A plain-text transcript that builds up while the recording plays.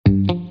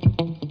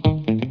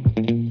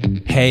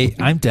Hey,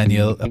 I'm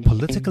Daniel, a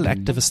political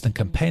activist and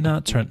campaigner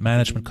turned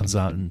management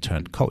consultant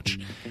turned coach.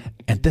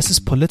 And this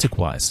is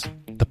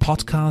PoliticWise, the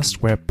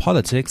podcast where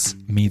politics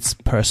meets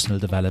personal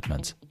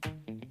development.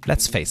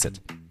 Let's face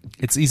it,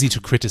 it's easy to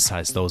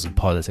criticize those in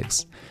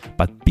politics,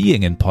 but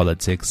being in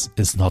politics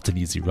is not an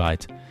easy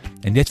ride.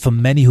 And yet for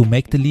many who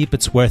make the leap,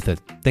 it's worth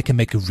it. They can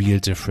make a real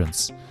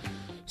difference.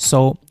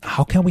 So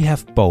how can we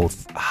have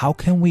both? How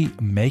can we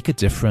make a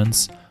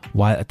difference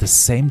while at the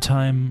same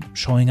time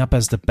showing up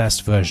as the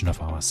best version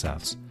of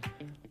ourselves?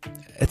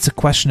 It's a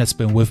question that's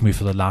been with me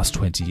for the last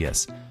 20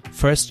 years.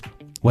 First,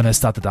 when I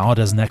started out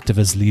as an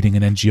activist leading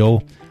an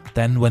NGO,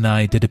 then when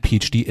I did a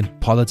PhD in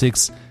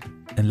politics,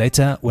 and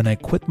later when I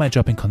quit my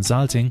job in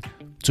consulting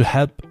to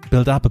help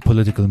build up a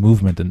political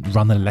movement and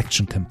run an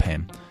election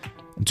campaign.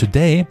 And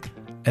today,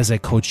 as I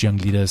coach young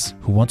leaders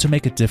who want to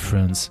make a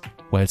difference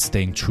while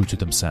staying true to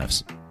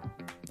themselves.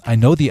 I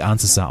know the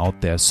answers are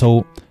out there,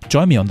 so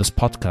join me on this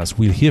podcast.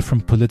 We'll hear from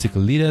political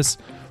leaders,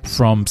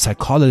 from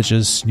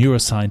psychologists,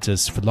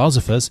 neuroscientists,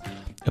 philosophers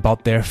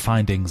about their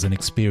findings and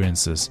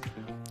experiences.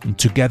 And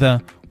together,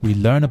 we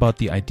learn about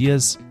the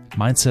ideas,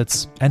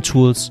 mindsets, and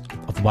tools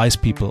of wise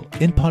people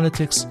in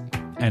politics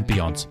and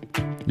beyond.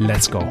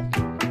 Let's go.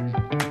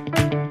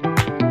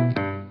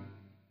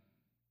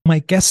 My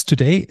guest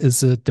today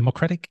is a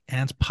democratic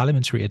and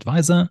parliamentary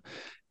advisor,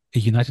 a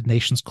United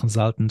Nations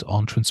consultant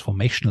on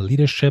transformational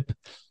leadership,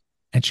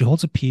 and she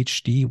holds a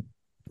PhD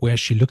where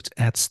she looked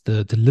at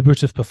the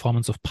deliberative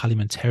performance of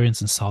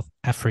parliamentarians in South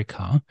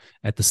Africa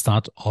at the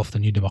start of the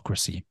new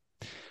democracy.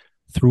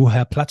 Through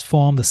her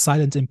platform, The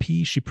Silent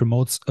MP, she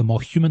promotes a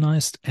more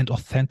humanized and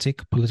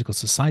authentic political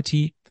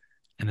society,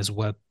 and as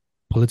well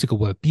political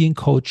well-being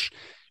coach,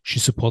 she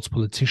supports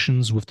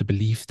politicians with the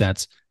belief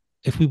that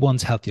if we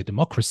want healthier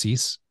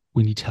democracies,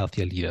 we need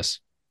healthier leaders.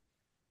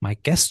 My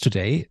guest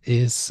today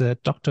is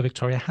Dr.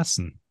 Victoria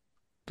Hasson.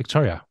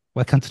 Victoria,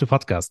 welcome to the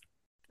podcast.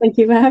 Thank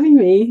you for having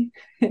me.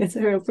 It's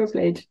a real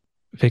privilege.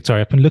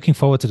 Victoria, I've been looking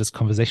forward to this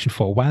conversation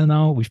for a while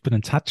now. We've been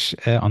in touch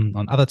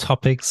on other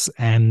topics.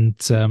 And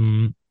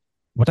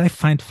what I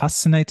find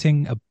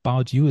fascinating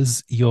about you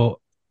is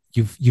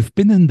you've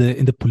been in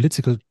the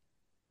political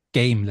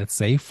game, let's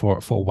say, for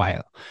a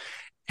while.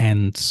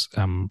 And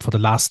for the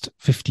last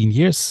 15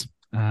 years,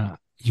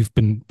 you've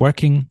been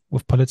working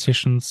with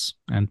politicians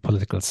and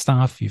political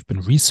staff. You've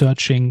been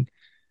researching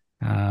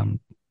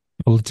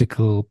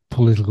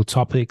political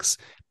topics,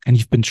 and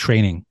you've been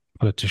training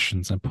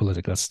politicians and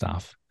political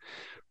staff.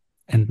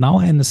 And now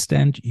I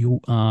understand you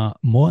are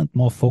more and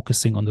more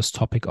focusing on this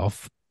topic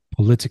of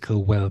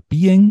political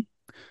well-being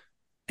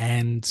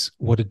and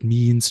what it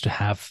means to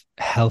have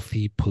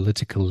healthy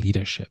political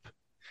leadership.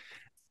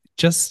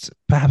 Just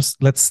perhaps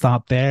let's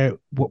start there.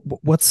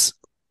 What's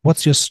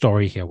your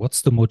story here?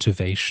 What's the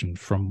motivation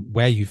from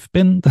where you've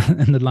been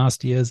in the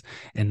last years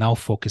and now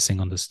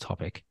focusing on this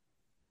topic?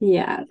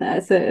 Yeah,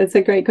 it's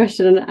a great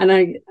question. And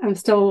I'm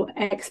still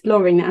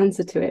exploring the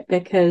answer to it,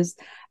 because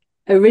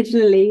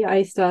originally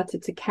I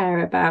started to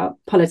care about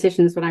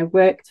politicians when I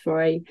worked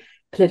for a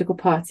political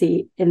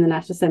party in the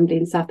National Assembly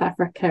in South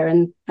Africa.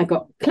 And I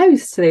got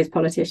close to those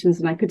politicians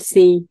and I could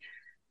see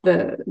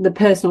the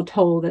personal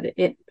toll that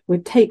it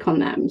would take on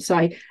them. So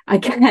I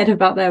cared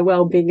about their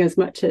well-being as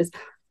much as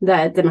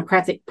their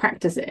democratic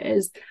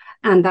practices.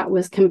 And that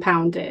was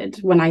compounded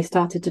when I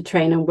started to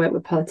train and work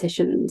with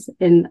politicians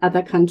in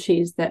other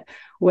countries that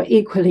were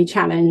equally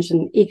challenged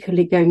and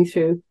equally going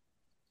through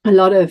a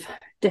lot of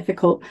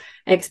difficult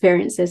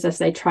experiences as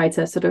they try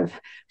to sort of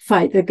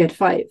fight the good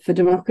fight for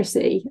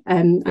democracy.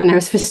 And I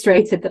was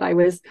frustrated that I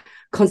was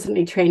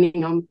constantly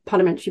training on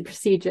parliamentary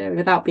procedure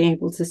without being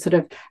able to sort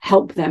of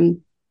help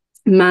them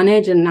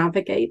manage and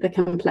navigate the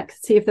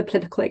complexity of the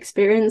political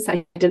experience.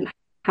 I didn't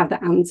have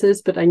the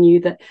answers, but I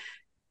knew that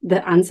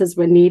the answers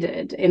were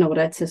needed in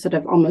order to sort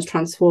of almost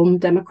transform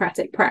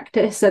democratic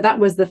practice. So that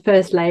was the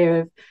first layer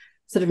of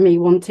sort of me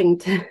wanting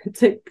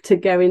to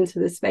go into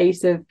the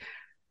space of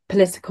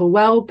political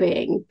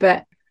well-being.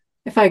 But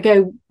if I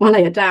go one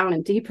layer down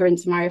and deeper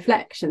into my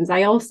reflections,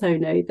 I also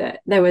know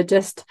that there were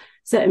just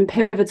certain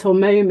pivotal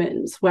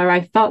moments where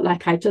I felt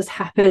like I just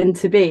happened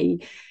to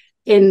be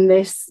in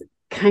this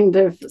kind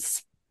of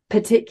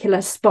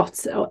particular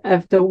spot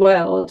of the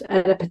world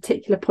at a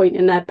particular point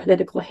in their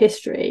political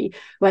history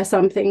where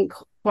something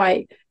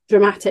quite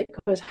dramatic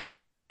was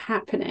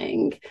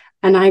happening,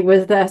 and I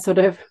was there sort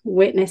of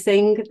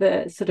witnessing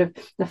the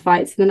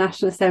fights in the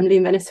National Assembly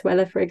in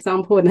Venezuela, for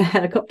example, when the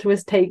helicopter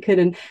was taken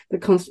and the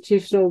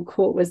Constitutional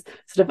Court was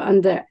sort of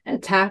under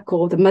attack,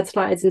 or the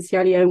mudslides in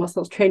Sierra Leone whilst I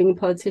was training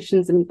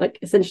politicians and like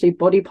essentially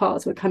body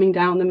parts were coming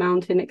down the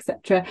mountain,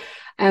 etc.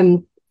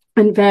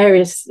 And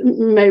various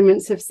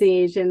moments of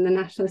siege in the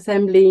National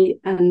Assembly.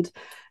 And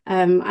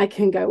I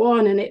can go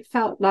on. And it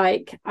felt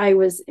like I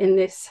was in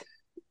this,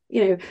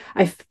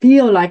 I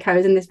feel like I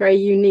was in this very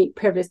unique,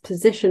 privileged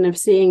position of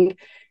seeing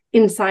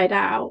inside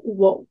out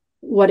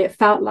what it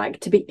felt like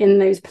to be in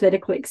those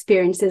political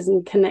experiences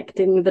and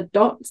connecting the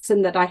dots,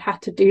 and that I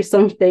had to do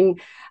something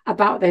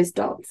about those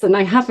dots. And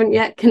I haven't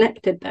yet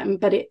connected them,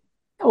 but it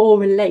all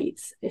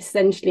relates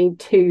essentially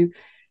to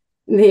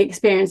the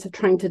experience of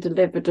trying to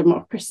deliver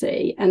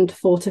democracy and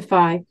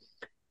fortify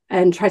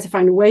and try to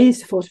find ways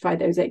to fortify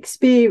those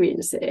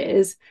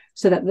experiences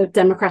so that the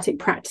democratic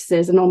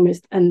practices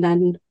and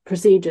then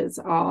procedures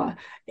are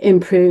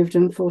improved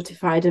and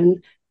fortified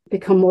and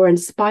become more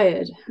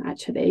inspired,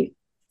 actually.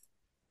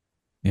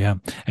 Yeah.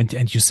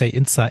 And you say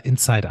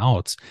inside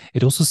out.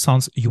 It also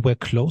sounds you were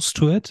close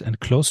to it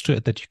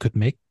that you could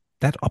make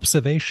that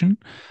observation,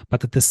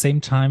 but at the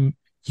same time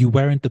you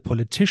weren't the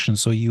politician,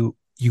 so you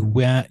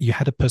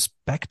had a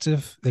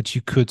perspective that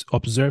you could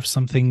observe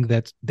something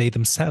that they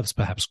themselves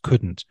perhaps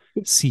couldn't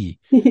see.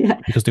 Yeah.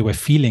 Because they were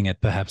feeling it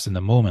perhaps in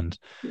the moment.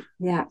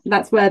 Yeah,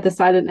 that's where the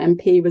Silent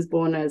MP was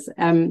born as.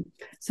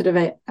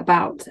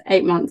 About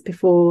 8 months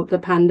before the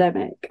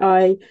pandemic,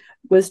 I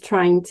was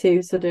trying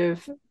to sort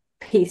of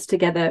piece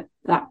together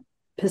that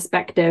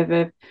perspective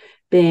of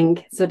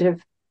being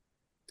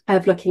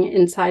of looking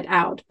inside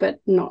out, but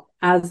not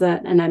as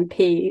an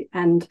MP.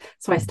 And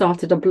so I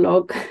started a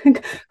blog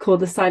called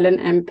The Silent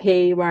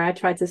MP, where I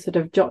tried to sort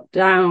of jot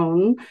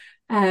down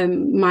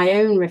my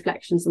own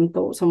reflections and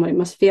thoughts on what it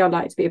must feel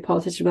like to be a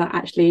politician without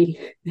actually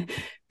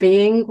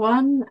being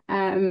one.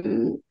 I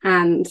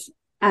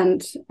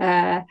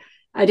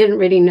didn't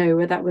really know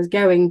where that was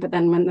going. But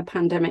then when the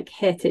pandemic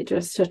hit, it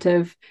just sort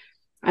of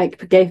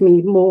gave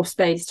me more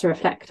space to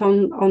reflect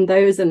on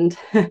those. And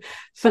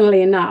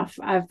funnily enough,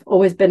 I've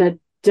always been a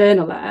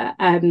journaler,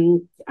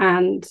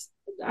 and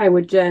I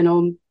would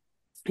journal,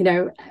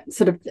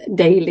 sort of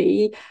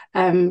daily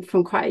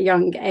from quite a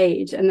young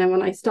age. And then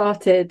when I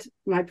started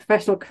my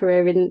professional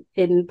career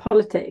in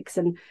politics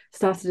and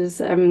started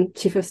as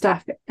chief of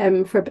staff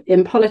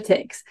in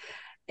politics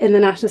in the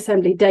National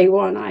Assembly, day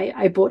one,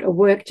 I bought a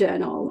work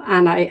journal,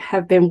 and I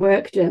have been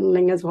work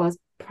journaling as well as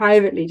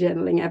privately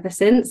journaling ever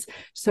since.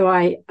 So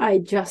I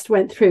just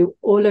went through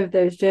all of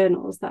those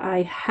journals that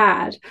I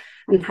had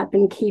and had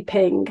been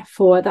keeping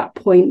for that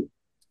point,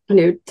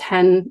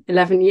 10,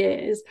 11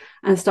 years,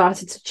 and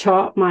started to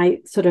chart my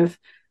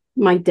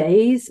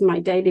days, my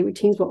daily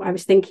routines, what I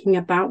was thinking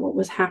about, what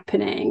was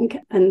happening.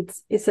 And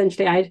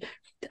essentially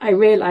I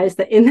realized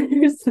that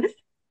in those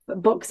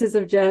boxes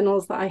of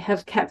journals that I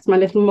have kept, my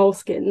little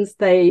moleskins,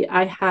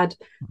 I had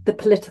the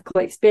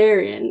political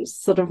experience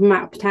sort of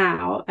mapped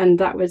out, and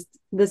that was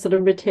the sort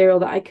of material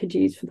that I could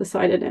use for the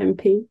Silent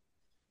MP.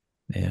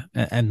 Yeah,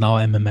 and now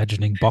I'm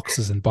imagining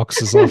boxes and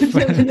boxes of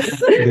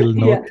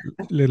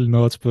little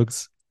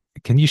notebooks.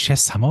 Can you share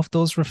some of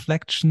those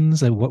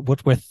reflections? And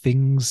what were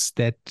things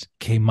that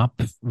came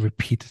up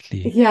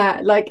repeatedly?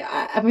 Yeah,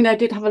 I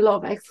did have a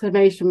lot of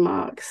exclamation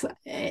marks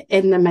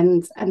in them,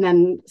 and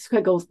then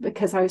squiggles,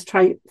 because I was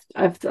trying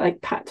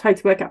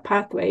to work out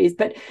pathways.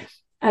 But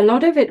a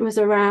lot of it was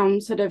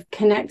around sort of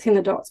connecting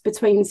the dots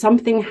between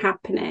something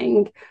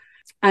happening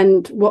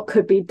and what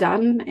could be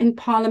done in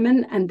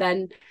Parliament, and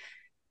then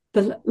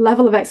the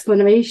level of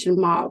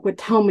exclamation mark would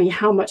tell me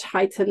how much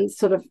heightened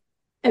sort of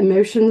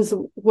emotions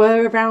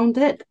were around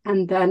it.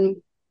 And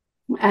then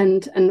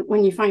and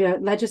when you find a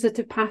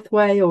legislative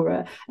pathway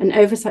or an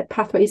oversight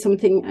pathway,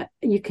 something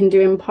you can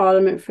do in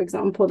Parliament, for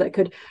example, that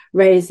could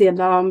raise the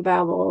alarm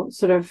bell or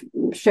sort of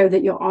show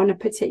that you're on a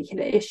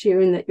particular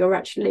issue and that you're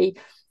actually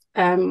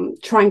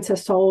trying to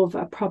solve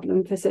a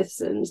problem for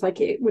citizens,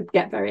 it would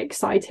get very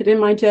excited in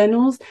my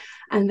journals.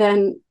 And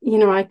then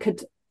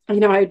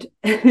I'd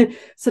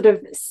sort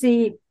of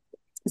see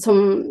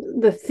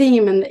the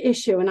theme and the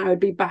issue, and I would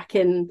be back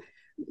in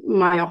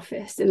my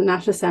office in the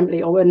National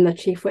Assembly, or in the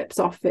Chief Whip's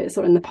office,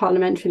 or in the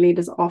Parliamentary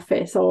Leader's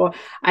office, or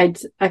I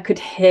could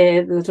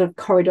hear the sort of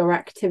corridor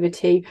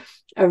activity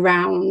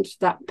around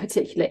that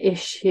particular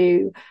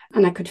issue,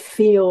 and I could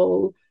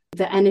feel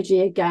the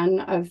energy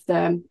again of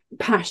the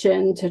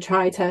passion to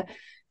try to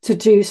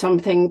do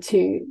something,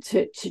 to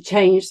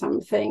change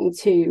something,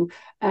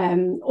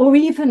 or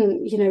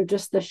even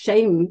just the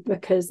shame,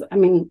 because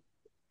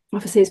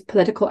obviously as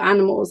political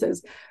animals,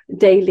 there's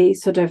daily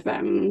sort of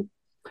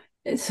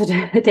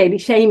daily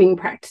shaming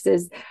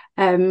practices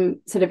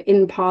sort of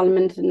in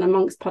Parliament and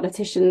amongst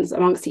politicians,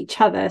 amongst each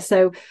other.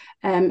 So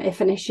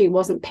if an issue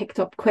wasn't picked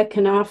up quick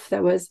enough,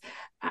 there was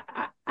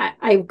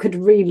I could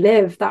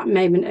relive that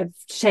moment of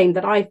shame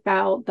that I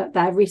felt, that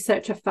the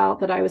researcher felt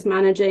that I was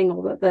managing,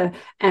 or that the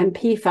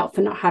MP felt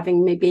for not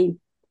having maybe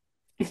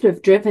sort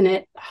of driven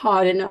it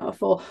hard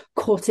enough, or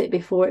caught it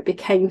before it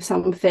became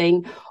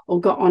something,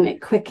 or got on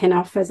it quick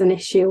enough as an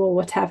issue, or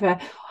whatever.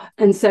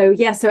 And so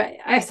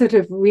I sort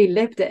of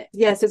relived it. So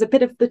there's a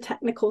bit of the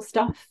technical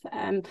stuff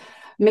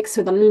mixed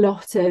with a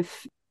lot of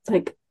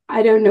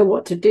I don't know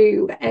what to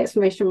do,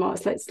 exclamation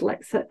marks, sort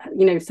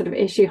of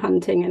issue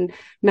hunting and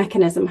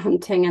mechanism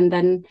hunting. And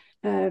then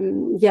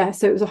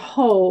so it was a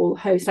whole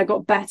host. I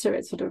got better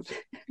at sort of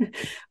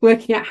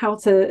working out how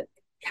to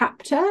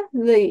capture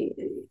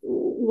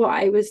what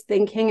I was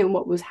thinking and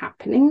what was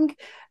happening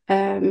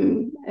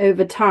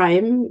over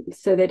time.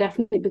 So they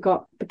definitely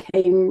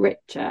became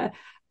richer.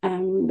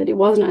 But it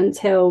wasn't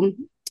until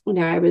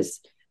I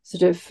was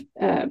sort of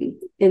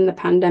in the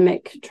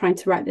pandemic trying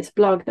to write this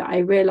blog that I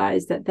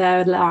realized that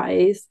there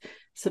lies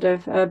sort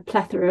of a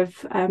plethora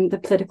of the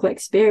political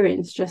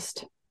experience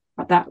just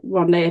that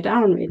one layer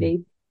down,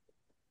 really.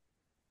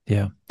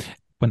 Yeah.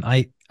 When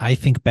I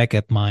think back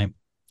at my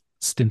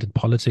stint in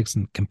politics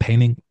and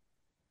campaigning,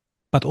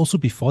 but also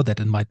before that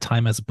in my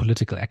time as a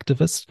political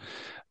activist,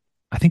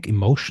 I think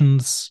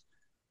emotions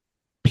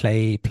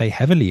play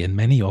heavily in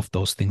many of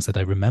those things that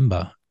I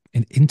remember.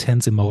 In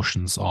intense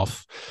emotions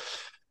of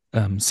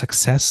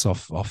success,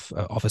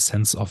 of a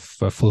sense of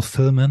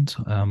fulfillment,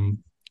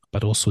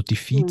 but also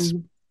defeat,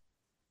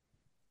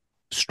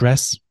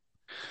 stress.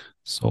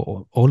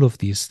 So all of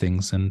these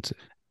things and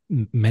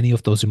many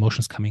of those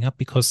emotions coming up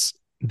because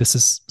this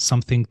is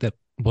something that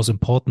was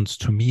important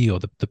to me or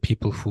the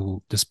people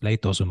who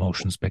displayed those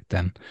emotions back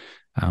then.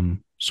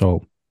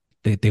 So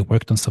they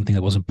worked on something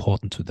that was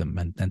important to them.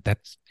 And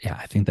that's, yeah,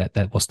 I think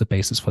that was the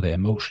basis for their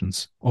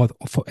emotions, or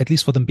for at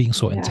least for them being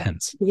so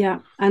intense. Yeah.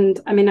 And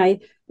I mean,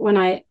 when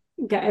I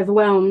get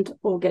overwhelmed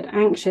or get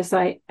anxious,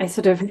 I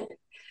sort of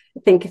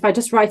think if I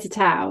just write it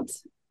out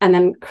and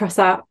then cross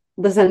out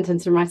the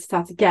sentence and write it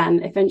out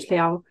again, eventually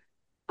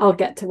I'll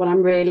get to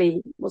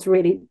what's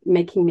really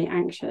making me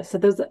anxious. So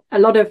there's a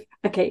lot of,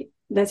 okay,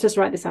 let's just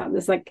write this out.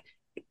 There's like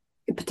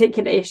a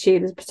particular issue,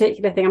 there's a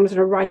particular thing, I'm just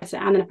going to write it.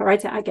 And then if I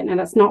write it again, and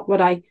that's not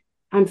what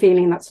I'm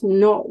feeling, that's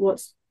not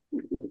what's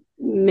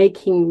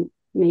making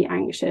me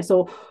anxious,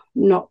 or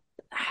not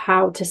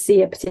how to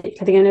see a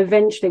particular thing. And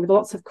eventually, with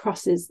lots of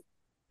crosses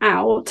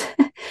out,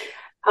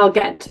 I'll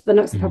get to the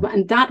next problem.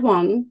 And that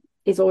one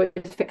is always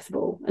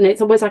fixable. And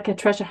it's always like a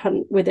treasure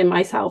hunt within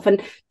myself.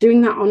 And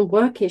doing that on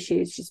work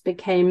issues just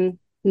became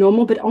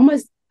normal, but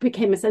almost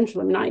became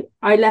essential. I mean,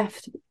 I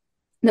left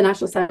the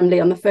National Assembly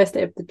on the first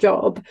day of the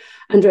job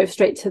and drove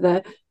straight to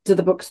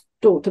the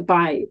bookstore to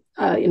buy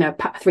a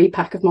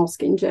 3-pack of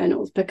Moleskine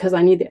journals, because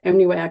I knew the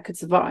only way I could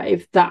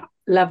survive that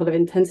level of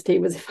intensity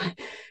was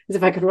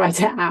if I could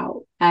write it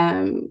out.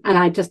 And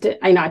I just did,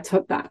 I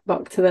took that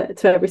book to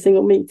every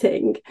single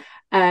meeting.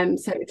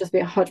 So it would just be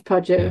a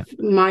hodgepodge of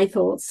my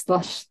thoughts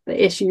 /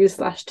 the issues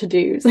 /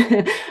 to-dos,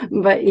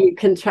 but you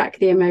can track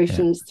the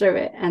emotions through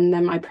it. And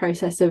then my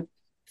process of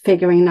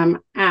figuring them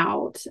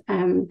out,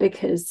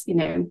 because,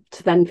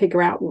 to then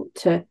figure out what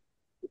to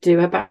do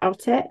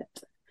about it.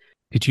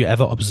 Did you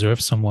ever observe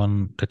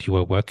someone that you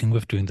were working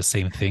with doing the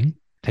same thing?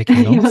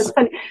 Taking notes,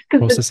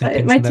 processing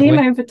things my in that team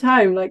way? over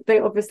time, like they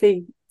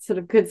obviously sort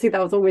of could see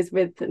that I was always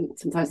with, and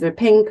sometimes they were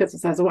pink, or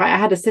sometimes white. I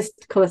had a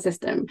colour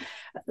system,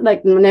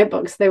 like my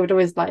notebooks. They would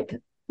always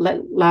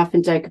laugh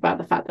and joke about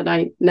the fact that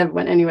I never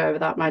went anywhere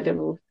without my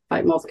little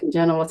like Moleskine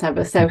journal,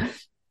 whatever. So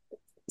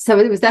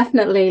it was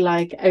definitely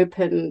like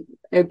open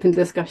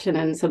discussion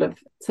and sort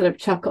of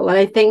chuckle. And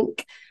I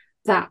think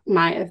that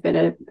might have been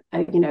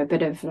a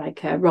bit of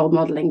like a role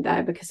modeling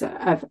there because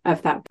of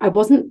that. I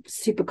wasn't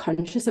super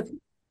conscious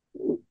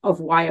of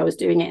why I was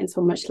doing it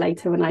until much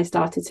later, when I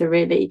started to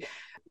really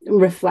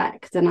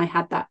reflect, and I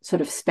had that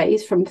sort of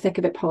space from Thick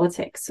of It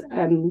Politics,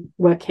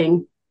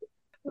 working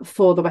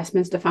for the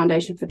Westminster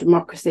Foundation for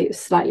Democracy. It was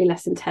slightly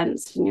less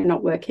intense, and you're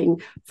not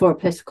working for a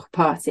political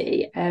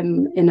party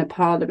in a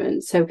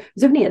parliament. So it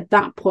was only at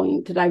that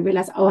point that I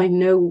realized, I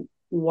know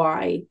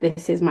why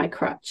this is my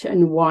crutch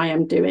and why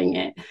I'm doing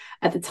it.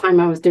 At the time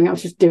I was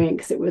just doing it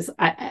because it was,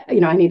 I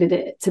needed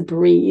it to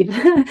breathe,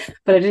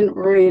 but I didn't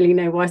really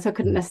know why. So I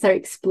couldn't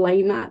necessarily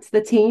explain that to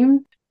the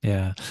team.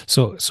 Yeah.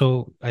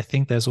 So I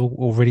think there's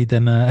already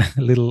then a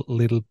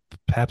little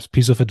perhaps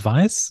piece of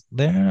advice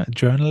there,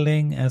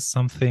 journaling as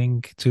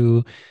something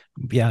to,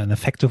 an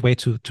effective way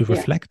to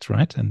reflect,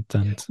 right? And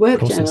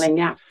work journaling,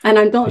 yeah. And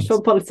I'm not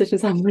sure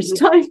politicians have much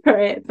time for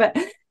it, but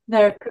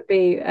there could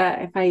be,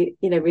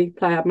 if we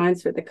apply our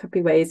minds to it, there could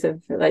be ways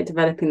of like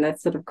developing the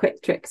sort of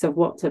quick tricks of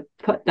what to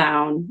put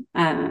down,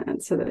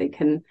 so that they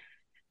can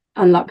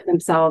unlock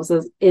themselves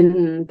as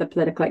in the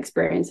political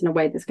experience in a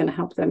way that's going to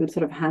help them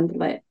sort of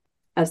handle it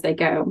as they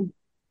go.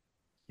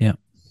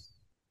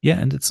 Yeah,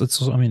 and it's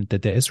also, I mean,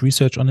 that there is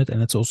research on it,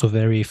 and it's also a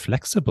very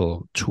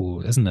flexible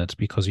tool, isn't it?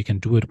 Because you can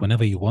do it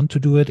whenever you want to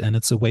do it, and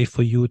it's a way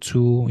for you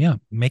to,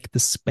 make the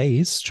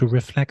space to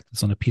reflect.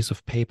 It's on a piece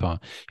of paper.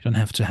 You don't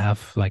have to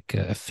have like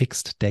a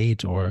fixed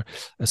date or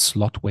a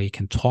slot where you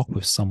can talk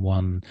with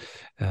someone.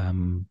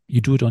 You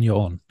do it on your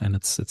own, and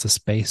it's a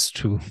space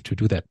to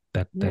do that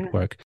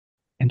work.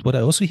 And what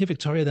I also hear,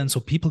 Victoria, then, so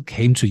people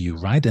came to you,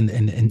 right? And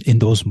in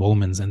those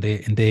moments, and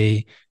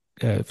they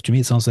to me,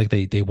 it sounds like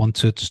they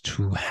wanted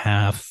to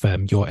have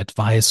your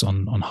advice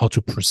on how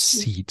to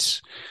proceed,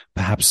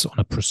 perhaps on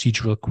a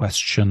procedural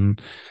question.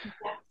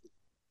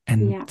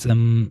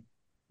 And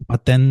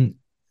but then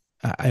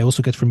I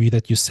also get from you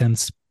that you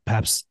sense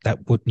perhaps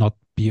that would not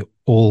be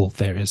all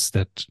there is,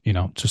 that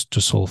just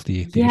to solve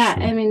the issue.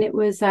 I mean,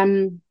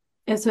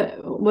 it's a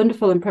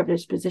wonderful and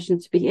privileged position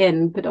to be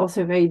in, but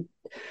also a very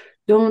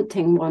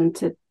daunting one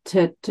to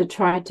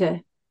try to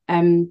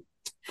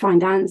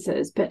find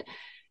answers. But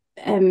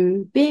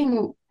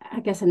being, I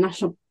guess, a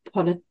national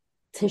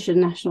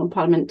politician, national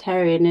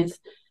parliamentarian is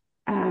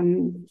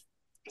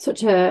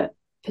such a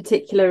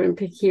particular and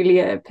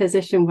peculiar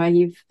position where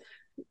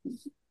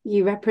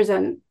you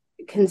represent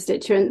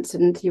constituents,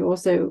 and you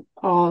also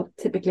are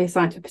typically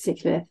assigned to a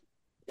particular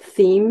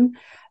theme.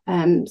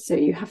 So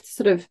you have to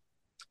sort of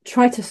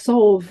try to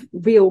solve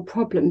real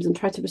problems and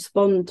try to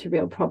respond to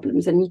real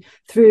problems. And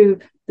through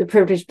the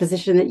privileged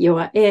position that you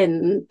are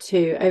in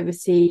to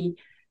oversee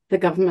the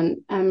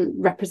government,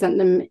 represent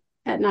them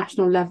at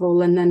national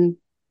level, and then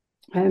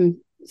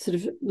sort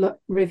of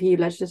review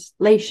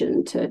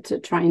legislation to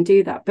try and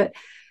do that. But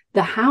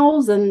the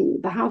hows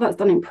and how that's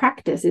done in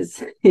practice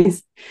is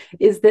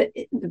that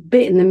the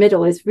bit in the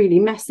middle is really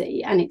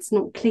messy, and it's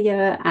not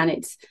clear, and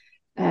it's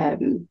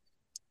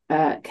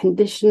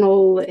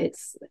conditional.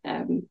 Its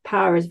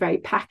power is very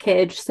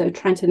packaged, so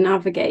trying to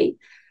navigate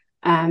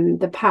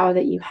the power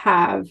that you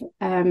have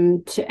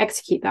to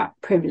execute that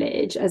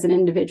privilege as an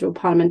individual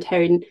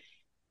parliamentarian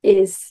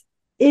is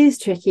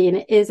tricky, and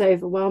it is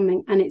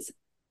overwhelming, and it's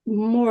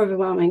more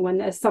overwhelming when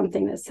there's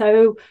something that's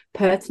so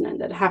pertinent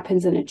that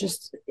happens and it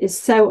just is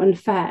so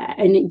unfair,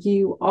 and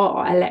you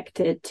are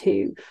elected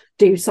to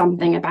do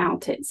something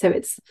about it. So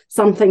it's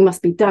something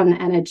must be done.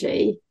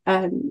 Energy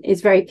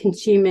is very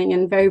consuming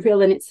and very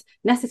real, and it's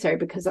necessary,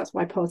 because that's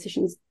why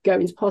politicians go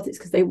into politics,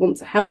 because they want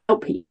to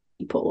help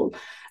people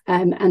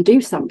and do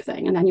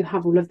something. And then you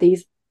have all of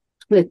these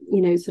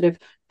sort of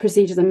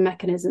procedures and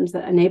mechanisms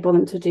that enable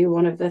them to do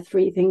one of the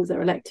three things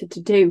they're elected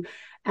to do.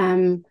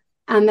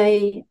 And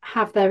they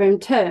have their own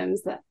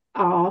terms that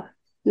are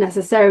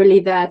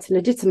necessarily there to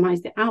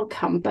legitimize the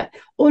outcome, but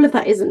all of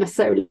that isn't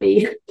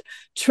necessarily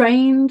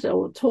trained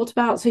or taught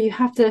about. So you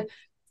have to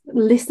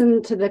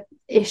listen to the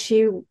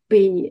issue,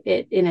 be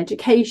it in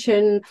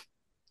education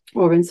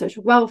or in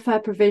social welfare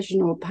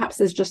provision, or perhaps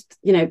there's just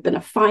been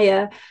a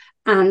fire,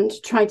 and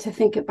try to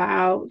think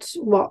about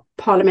what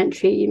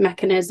parliamentary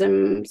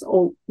mechanisms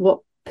or what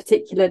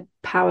particular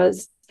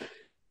powers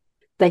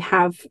they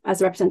have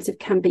as a representative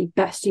can be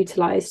best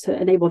utilized to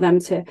enable them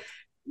to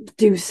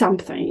do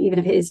something, even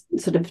if it is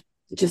sort of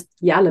just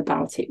yell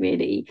about it,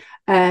 really.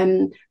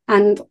 And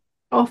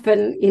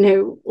often,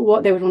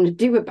 what they would want to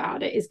do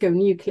about it is go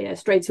nuclear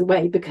straight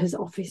away, because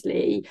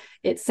obviously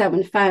it's so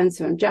unfair and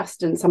so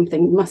unjust, and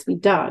something must be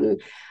done.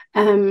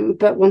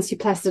 But once you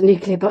press the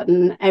nuclear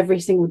button every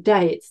single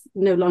day, it's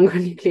no longer a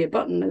nuclear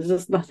button. There's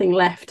just nothing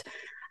left.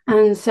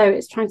 And so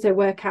it's trying to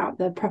work out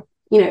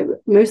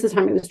most of the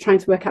time it was trying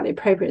to work out the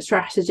appropriate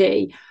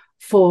strategy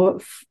for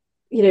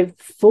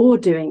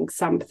doing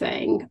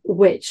something,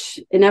 which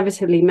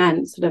inevitably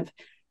meant sort of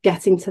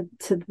getting to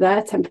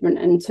their temperament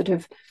and sort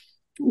of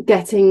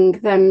getting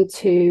them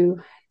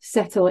to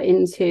settle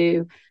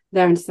into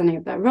their understanding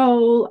of their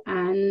role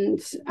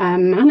and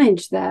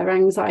manage their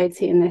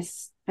anxiety and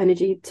this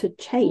energy to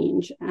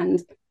change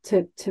and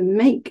to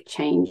make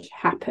change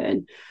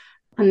happen.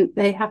 And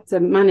they have to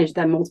manage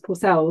their multiple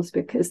selves,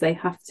 because they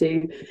have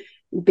to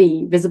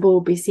be visible,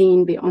 be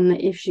seen, be on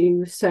the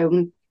issue.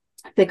 So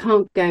they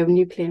can't go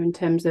nuclear in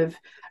terms of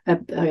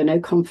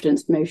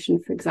confidence motion,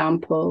 for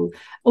example,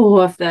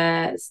 or if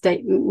their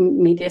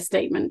media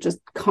statement just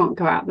can't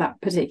go out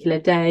that particular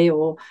day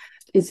or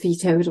is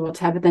vetoed or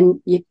whatever, then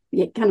you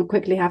kind of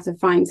quickly have to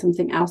find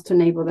something else to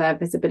enable their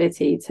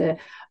visibility to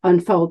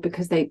unfold,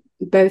 because they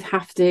both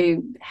have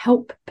to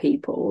help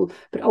people,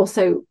 but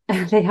also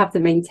they have to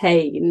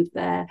maintain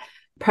their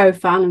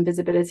profile and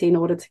visibility in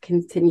order to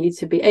continue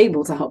to be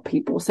able to help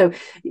people. So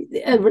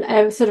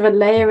a sort of a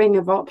layering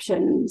of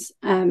options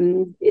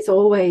is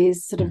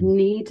always sort of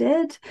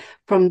needed,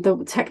 from the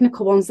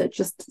technical ones that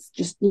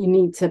just you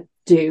need to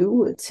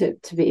do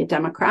to be a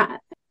democrat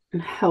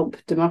and help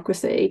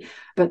democracy,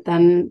 but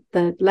then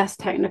the less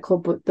technical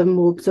but the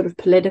more sort of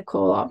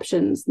political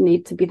options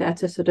need to be there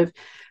to sort of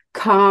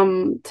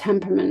calm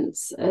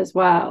temperaments as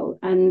well.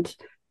 And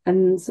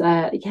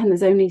again,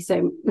 there's only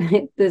so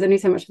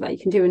much of that you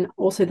can do, and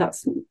also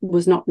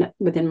was not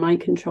within my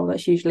control.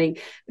 That's usually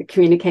the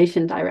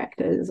communication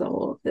directors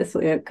or this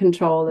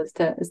control as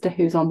to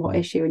who's on what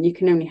issue, and you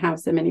can only have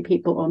so many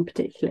people on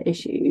particular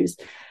issues.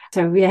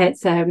 So yeah,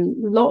 it's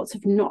lots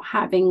of not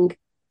having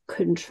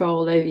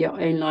control over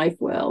your own life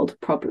world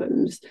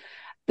problems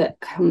that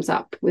comes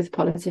up with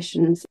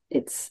politicians.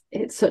 It's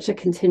such a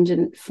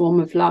contingent form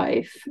of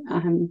life,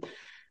 and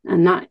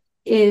that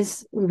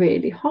is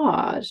really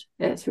hard.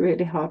 It's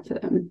really hard for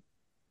them,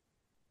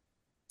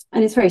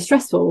 and it's very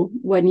stressful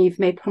when you've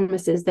made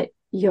promises that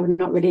you're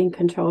not really in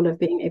control of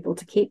being able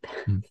to keep.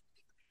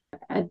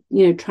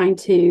 Trying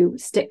to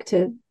stick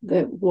to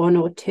the one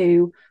or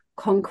two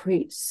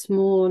concrete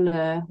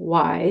smaller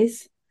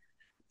whys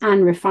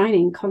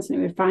and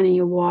constantly refining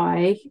your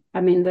why.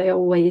 I mean, they're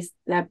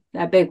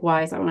big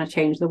whys. I want to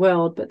change the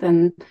world, but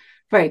then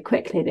very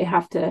quickly they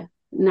have to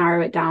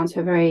narrow it down to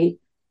a very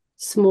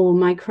small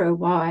micro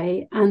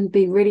why, and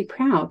be really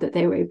proud that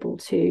they were able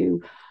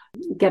to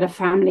get a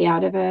family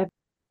out of a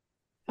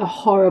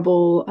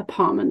horrible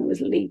apartment that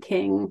was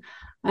leaking,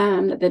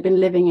 that they'd been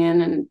living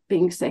in and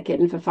being sick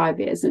in for 5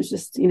 years. And it's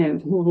just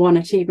one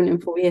achievement in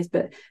 4 years,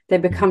 but they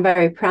become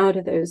very proud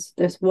of those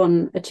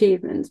one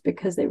achievements,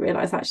 because they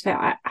realize, actually,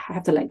 I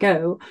have to let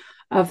go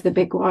of the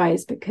big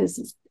whys,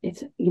 because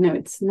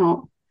it's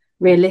not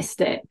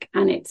realistic,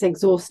 and it's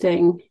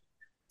exhausting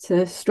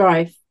to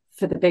strive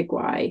for the big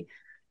why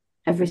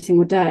every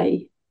single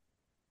day.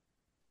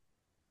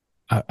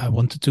 I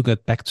wanted to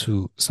get back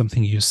to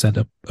something you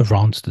said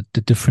around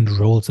the different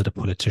roles that a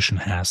politician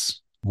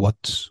has.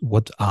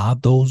 What are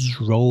those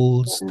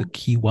roles, the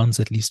key ones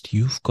at least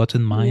you've got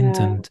in mind,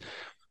 Yeah.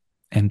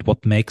 and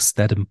what makes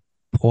that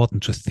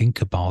important to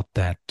think about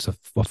that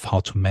of how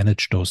to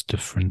manage those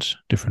different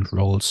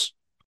roles?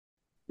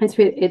 It's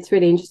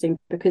really interesting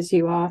because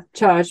you are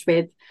charged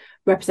with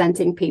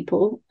representing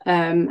people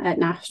at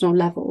national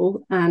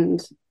level and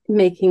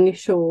making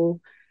sure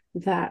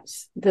that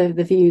the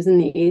views and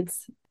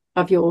needs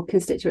of your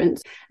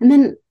constituents, and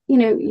then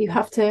you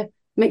have to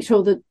make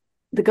sure that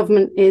the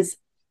government is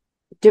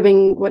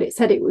doing what it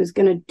said it was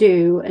going to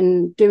do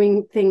and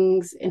doing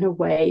things in a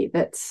way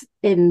that's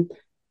in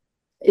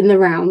the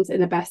rounds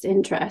in the best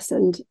interest,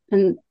 and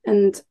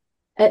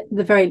at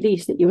the very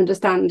least that you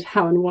understand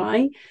how and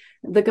why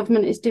the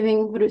government is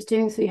doing what it's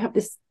doing. So you have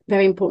this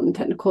very important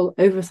technical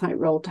oversight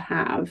role to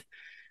have.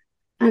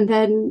 And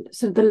then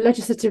sort of the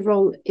legislative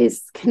role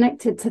is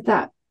connected to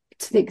that,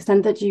 to the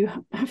extent that you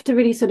have to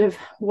really sort of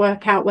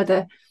work out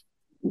whether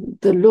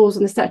the laws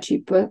in the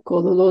statute book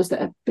or the laws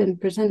that have been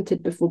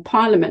presented before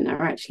Parliament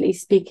are actually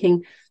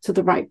speaking to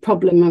the right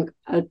problem and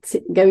are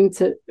going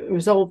to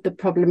resolve the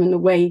problem in the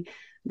way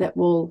that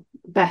will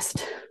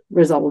best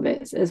resolve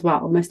it as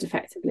well, most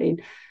effectively,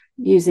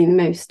 using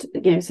most,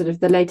 sort of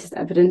the latest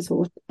evidence,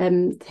 or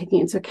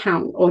taking into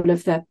account all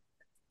of the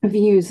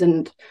views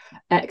and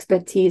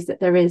expertise that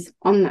there is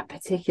on that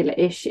particular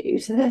issue.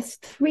 So there's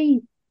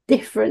three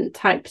different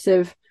types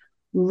of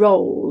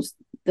roles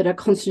that are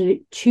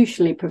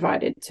constitutionally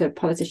provided to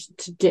politicians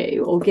to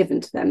do, or given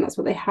to them. That's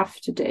what they have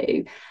to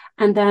do.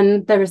 And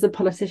then there is the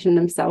politician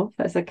themselves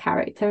as a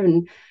character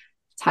and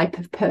type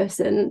of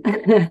person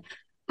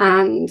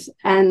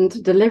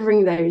and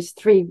delivering those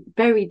three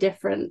very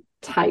different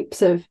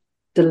types of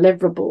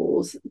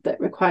deliverables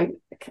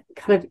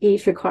that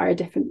each require a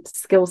different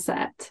skill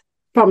set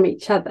from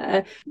each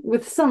other,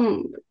 with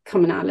some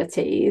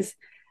commonalities.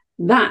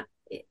 That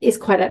is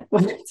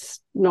it's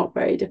not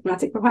very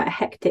diplomatic, but quite a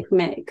hectic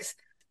mix.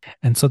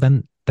 And so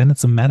then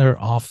it's a matter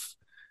of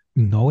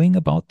knowing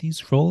about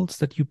these roles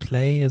that you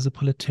play as a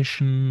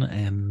politician.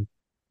 And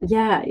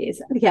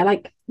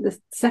like the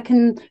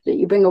second that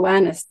you bring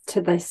awareness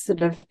to this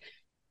sort of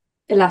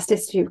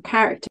elasticity of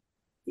character,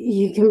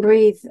 you can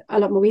breathe a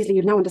lot more easily.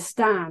 You now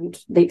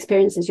understand the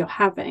experiences you're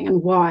having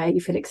and why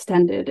you feel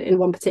extended in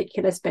one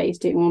particular space,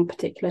 doing one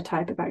particular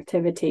type of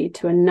activity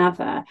to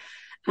another.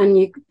 And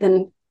you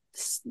then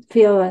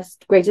feel a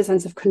greater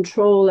sense of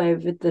control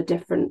over the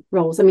different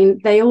roles. I mean,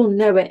 they all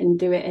know it and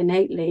do it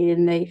innately,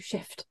 and they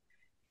shift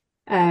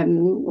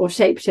or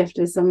shapeshift,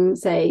 as some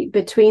say,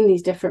 between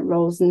these different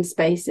roles and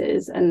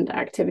spaces and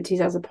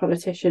activities as a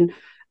politician,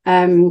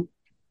 and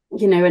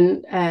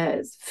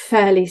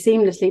fairly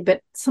seamlessly.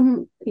 But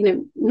some,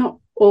 not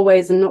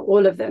always and not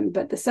all of them.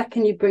 But the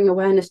second you bring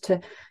awareness to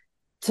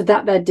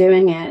that they're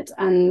doing it,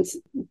 and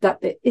that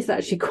it is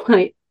actually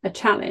quite a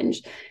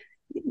challenge,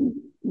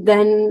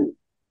 then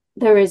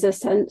there is a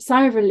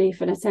sigh of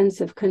relief and a sense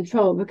of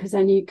control, because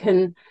then you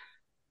can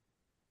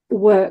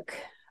work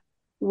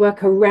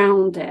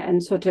around it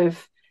and sort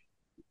of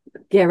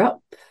gear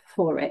up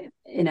for it,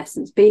 in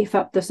essence, beef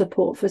up the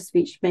support for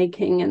speech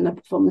making and the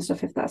performance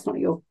stuff if that's not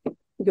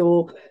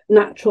your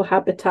natural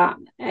habitat,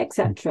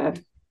 etc.,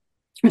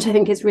 which I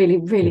think is really,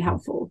 really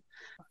helpful.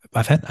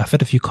 I've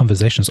had a few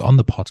conversations on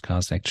the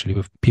podcast actually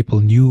with people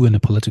new in a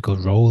political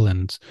role,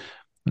 and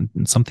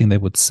something they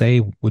would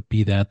say would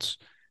be that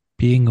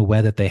being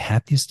aware that they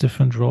had these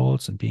different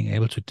roles and being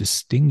able to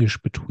distinguish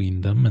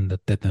between them, and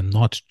that they're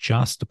not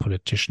just the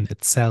politician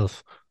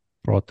itself,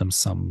 brought them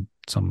some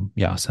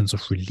sense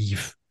of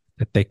relief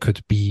that they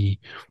could be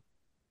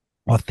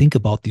or think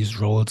about these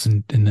roles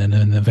in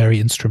a very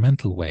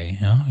instrumental way.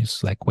 Yeah,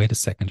 it's like, wait a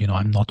second,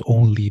 I'm not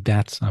only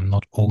that, I'm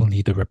not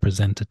only the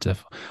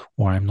representative,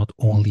 or I'm not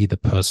only the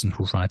person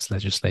who writes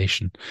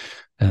legislation,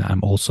 I'm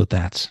also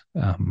that.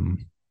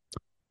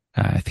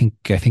 I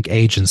think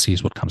agency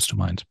is what comes to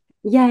mind.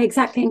 Yeah,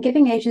 exactly. And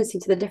giving agency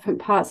to the different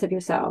parts of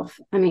yourself.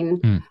 I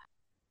mean,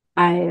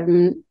 I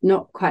am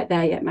not quite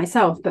there yet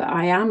myself, but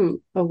I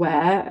am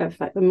aware of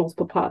like the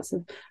multiple parts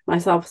of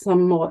myself,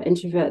 some more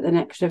introvert than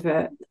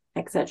extrovert,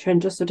 etc.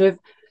 And just sort of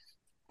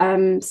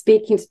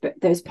speaking to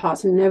those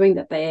parts and knowing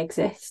that they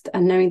exist,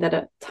 and knowing that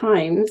at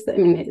times, I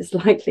mean, it's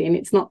likely, and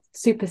it's not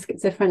super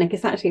schizophrenic,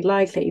 it's actually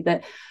likely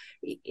that,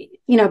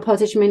 a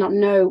politician may not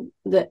know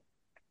that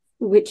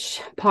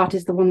which part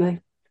is the one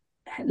they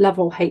love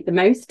or hate the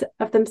most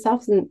of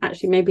themselves, and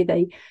actually maybe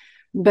they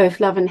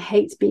both love and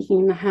hate speaking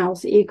in the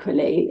House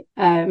equally,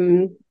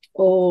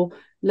 or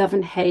love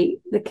and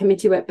hate the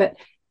committee work. But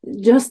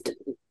just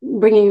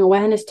bringing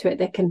awareness to it,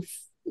 they can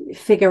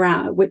figure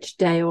out which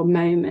day or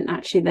moment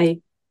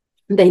actually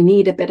they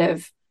need a bit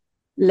of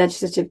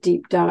legislative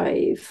deep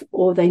dive,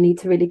 or they need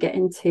to really get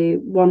into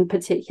one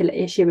particular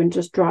issue and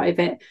just drive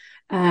it,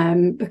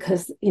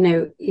 because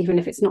even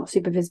if it's not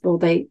super visible,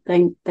 they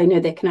know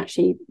they can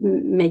actually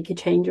make a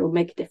change or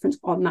make a difference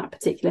on that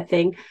particular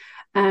thing.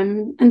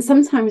 And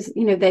sometimes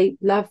they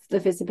love the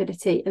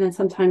visibility, and then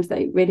sometimes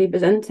they really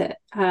resent it,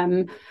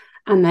 and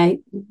and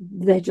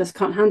they just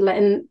can't handle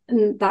it,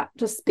 and that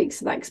just speaks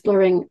to that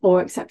exploring or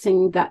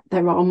accepting that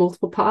there are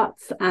multiple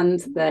parts and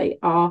they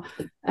are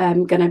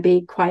going to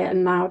be quiet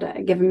and loud at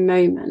a given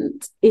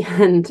moment.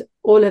 And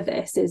all of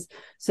this is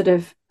sort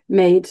of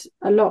made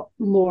a lot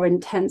more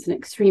intense and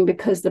extreme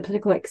because the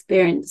political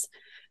experience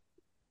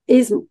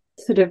is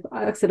sort of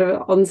on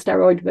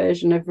steroid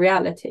version of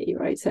reality,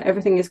 right? So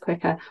everything is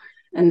quicker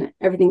and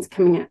everything's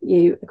coming at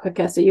you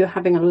quicker, so you're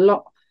having a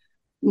lot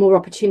more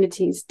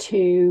opportunities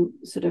to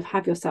sort of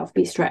have yourself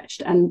be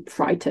stretched and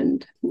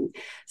frightened.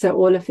 So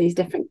all of these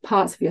different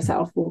parts of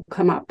yourself will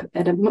come up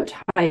at a much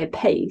higher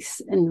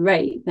pace and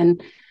rate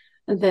than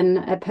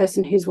a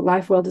person whose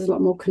life world is a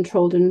lot more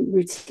controlled and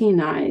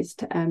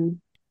routinized. And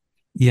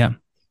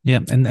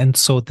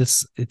so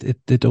this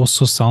it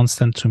also sounds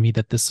then to me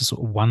that this is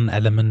one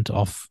element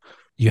of,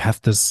 you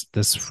have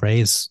this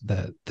phrase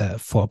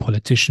that for a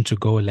politician to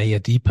go a layer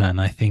deeper,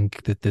 and I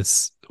think that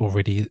this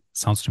already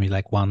sounds to me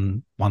like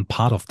one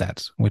part of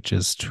that, which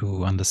is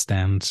to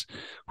understand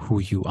who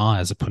you are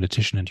as a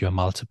politician and your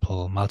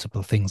multiple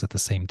things at the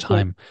same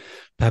time,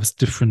 perhaps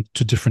to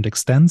different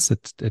extents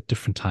at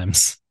different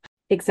times.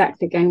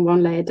 Exactly, going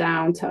one layer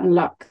down to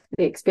unlock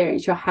the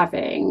experience you're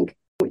having,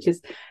 which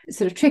is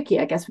sort of tricky,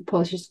 I guess, for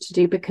politicians to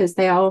do, because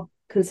they are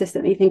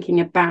consistently thinking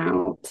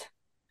about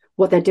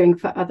what they're doing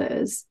for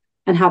others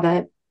and how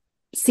they're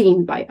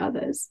seen by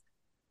others.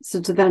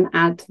 So to then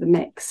add to the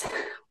mix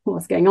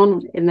what's going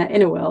on in their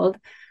inner world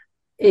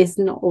is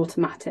not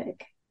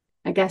automatic.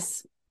 I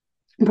guess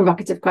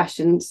provocative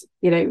questions,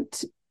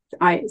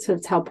 I sort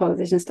of tell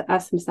politicians to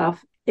ask themselves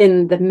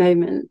in the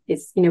moment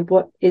is,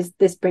 what is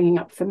this bringing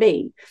up for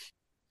me?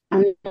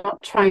 I'm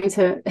not trying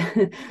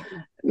to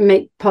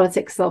make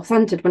politics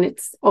self-centered when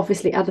it's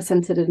obviously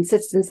other-centered and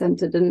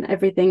citizen-centered and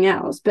everything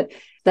else. But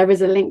there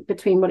is a link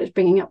between what it's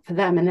bringing up for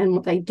them and then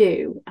what they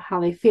do,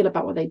 how they feel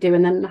about what they do,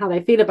 and then how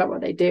they feel about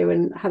what they do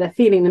and how they're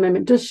feeling in the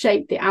moment does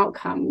shape the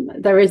outcome.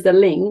 There is a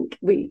link.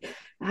 We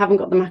haven't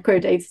got the macro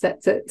data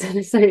set to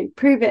necessarily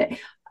prove it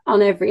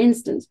on every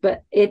instance,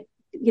 but it,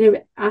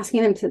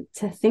 asking them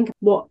to think,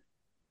 what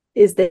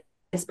is this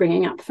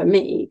bringing up for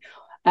me?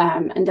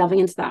 And delving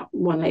into that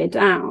one layer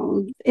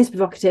down is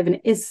provocative, and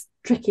it is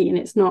tricky, and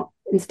it's not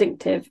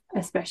instinctive,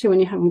 especially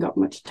when you haven't got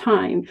much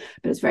time.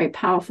 But it's a very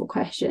powerful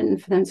question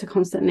for them to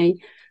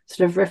constantly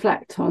sort of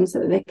reflect on,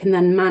 so that they can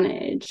then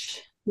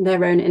manage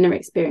their own inner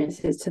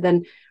experiences to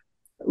then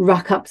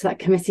rock up to that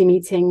committee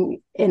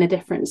meeting in a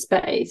different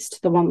space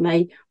to the one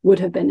they would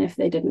have been if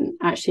they didn't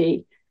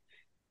actually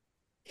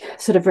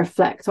sort of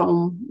reflect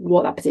on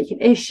what that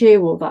particular issue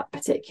or that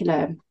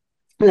particular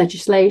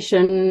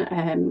legislation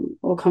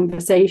or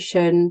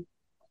conversation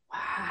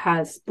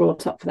has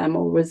brought up for them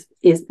or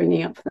is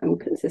bringing up for them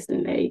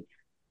consistently.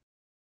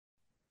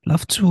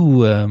 Love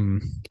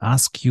to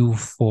ask you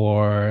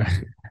for,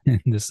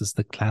 this is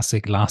the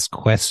classic last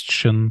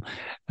question,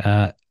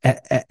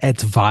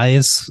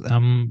 advice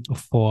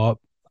for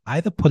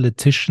either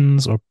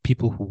politicians or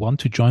people who want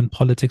to join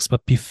politics,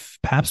 but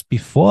perhaps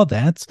before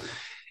that,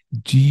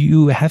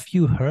 have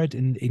you heard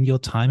in your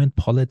time in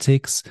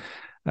politics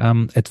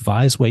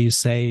advice where you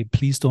say,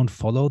 please don't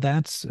follow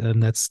that,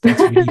 that's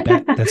really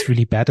bad, that's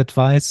really bad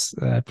advice,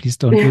 please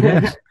don't do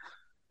that?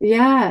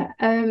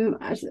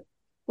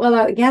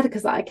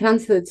 Because I can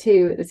answer the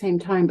two at the same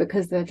time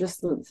because they're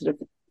just sort of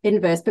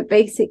inverse. But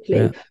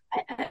basically,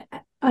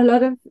 a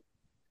lot of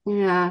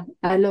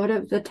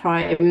the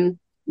time,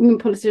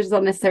 politicians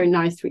aren't necessarily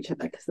nice to each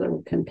other because they're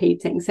all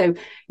competing. So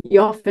you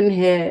often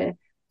hear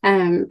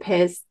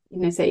peers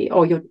say,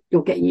 oh,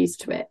 you'll get used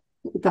to it,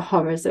 the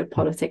horrors of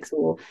politics,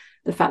 or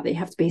the fact that you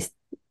have to be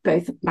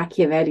both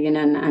Machiavellian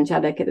and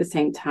angelic at the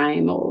same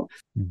time, or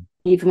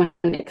even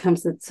when it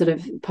comes to sort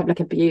of public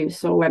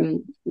abuse or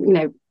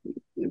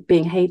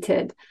being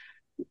hated,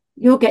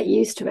 you'll get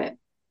used to it,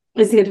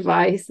 is the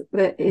advice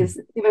that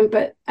is given.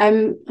 But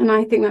and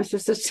I think that's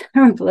just such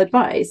terrible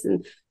advice.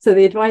 And so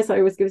the advice I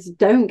always give is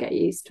don't get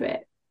used to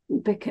it,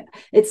 because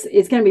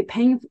it's going to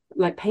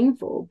be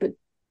painful, but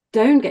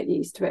don't get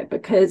used to it,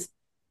 because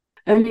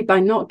only by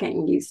not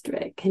getting used to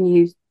it can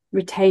you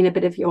retain a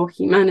bit of your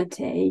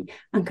humanity,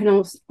 and can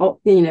also,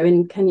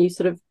 and can you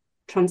sort of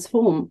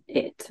transform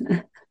it.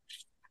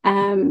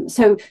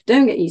 So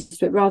don't get used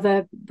to it,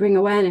 rather bring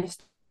awareness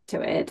to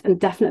it, and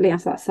definitely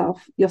ask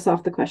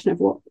yourself the question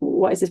of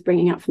what is this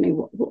bringing up for me?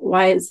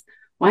 Why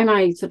am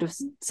I sort of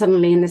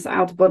suddenly in this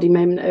out of body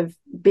moment of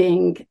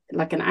being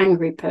like an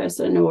angry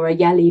person or a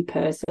yelly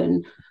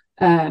person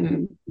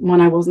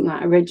when I wasn't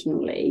that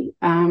originally?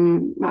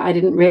 I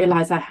didn't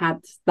realize I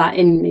had that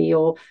in me,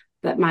 or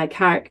that my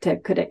character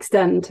could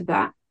extend to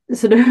that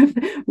sort of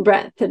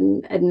breadth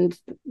and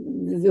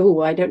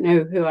I don't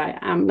know who I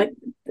am. Like,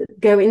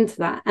 go into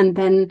that and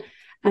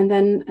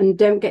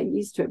don't get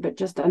used to it, but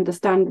just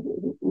understand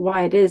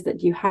why it is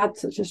that you had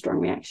such a strong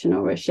reaction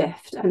or a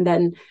shift, and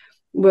then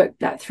work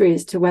that through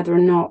as to whether or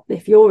not,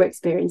 if you're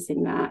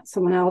experiencing that,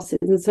 someone else is.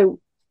 And so,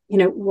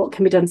 what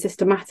can be done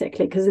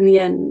systematically, because in the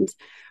end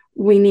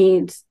we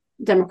need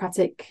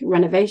democratic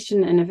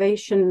renovation,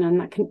 innovation,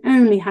 and that can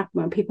only happen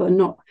when people are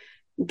not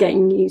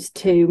getting used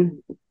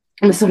to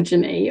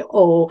misogyny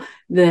or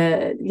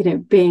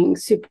the being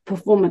super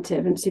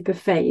performative and super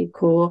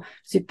fake or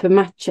super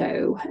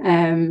macho.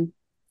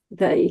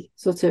 They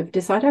sort of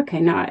decide, okay,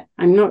 no,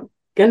 I'm not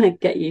gonna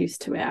get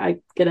used to it.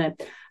 I'm gonna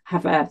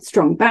have a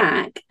strong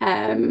back,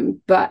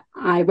 but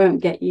I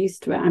won't get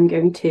used to it. I'm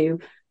going to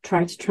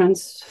try to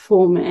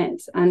transform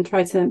it and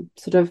try to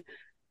sort of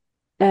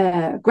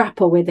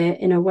grapple with it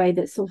in a way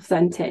that's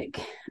authentic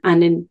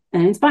and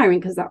inspiring,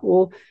 because that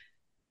will,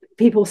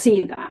 people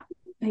see that.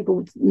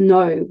 People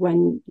know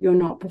when you're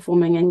not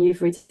performing and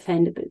you've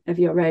retained a bit of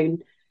your own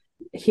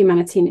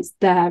humanity, and it's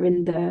there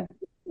in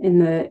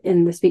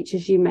the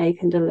speeches you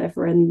make and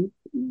deliver, and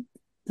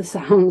the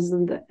sounds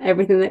and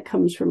everything that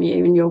comes from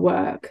you and your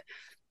work,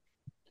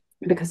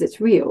 because it's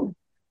real.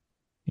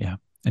 Yeah,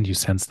 and you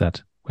sense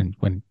that when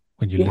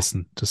you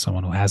listen to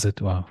someone who has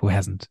it or who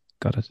hasn't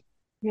got it.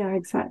 Yeah,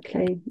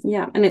 exactly.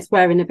 Yeah, and it's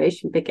where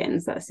innovation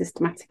begins. That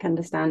systematic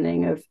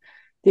understanding of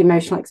the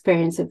emotional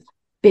experience of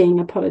being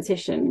a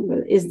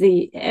politician is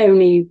the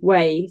only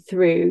way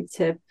through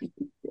to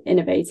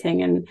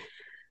innovating and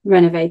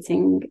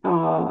renovating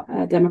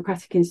our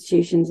democratic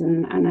institutions.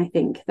 And I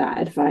think that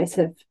advice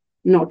of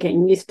not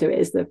getting used to it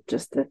is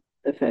just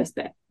the first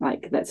bit.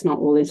 Like, let's not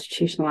all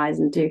institutionalize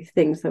and do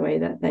things the way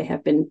that they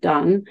have been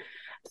done.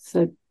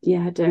 So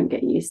yeah, don't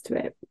get used to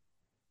it.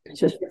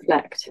 Just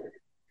reflect.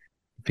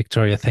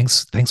 Victoria,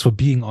 thanks for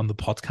being on the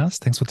podcast.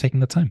 Thanks for taking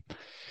the time.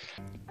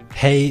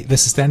 Hey,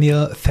 this is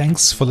Daniel.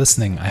 Thanks for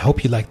listening. I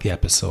hope you liked the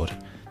episode.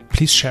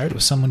 Please share it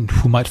with someone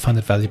who might find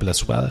it valuable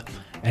as well.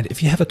 And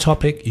if you have a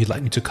topic you'd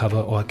like me to cover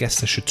or a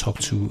guest I should talk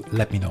to,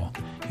 let me know.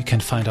 You can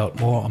find out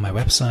more on my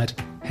website.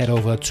 Head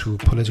over to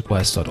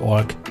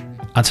politicwise.org.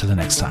 Until the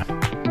next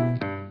time.